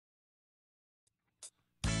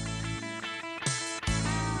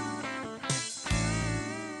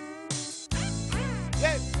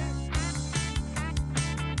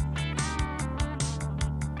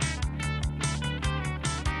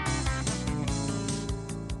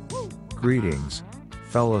Greetings,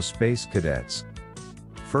 fellow space cadets.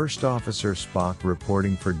 First Officer Spock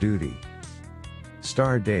reporting for duty.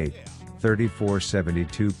 Star date,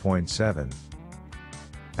 3472.7.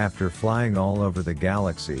 After flying all over the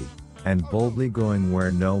galaxy, and boldly going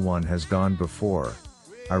where no one has gone before,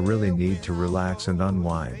 I really need to relax and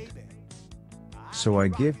unwind. So I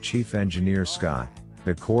give Chief Engineer Scott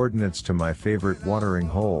the coordinates to my favorite watering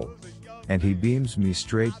hole, and he beams me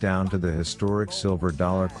straight down to the historic Silver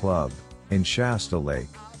Dollar Club in Shasta Lake.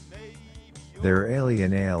 Their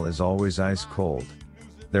alien ale is always ice cold,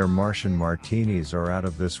 their Martian Martinis are out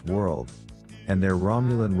of this world, and their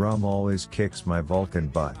Romulan Rum always kicks my Vulcan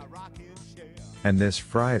butt. And this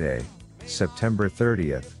Friday, September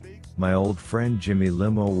 30th, my old friend Jimmy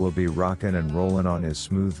Limo will be rockin' and rollin' on his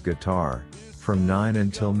smooth guitar, from 9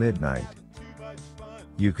 until midnight.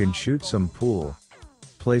 You can shoot some pool,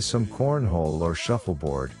 play some cornhole or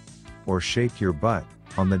shuffleboard, or shake your butt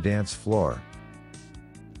on the dance floor.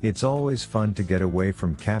 It's always fun to get away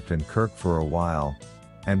from Captain Kirk for a while,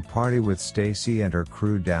 and party with Stacy and her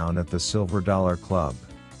crew down at the Silver Dollar Club.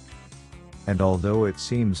 And although it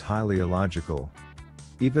seems highly illogical,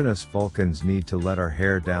 even us Vulcans need to let our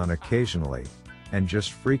hair down occasionally, and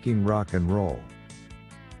just freaking rock and roll.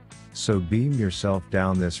 So beam yourself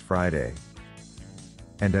down this Friday.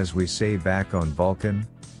 And as we say back on Vulcan,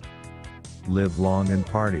 live long and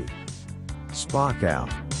party. Spock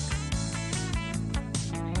out.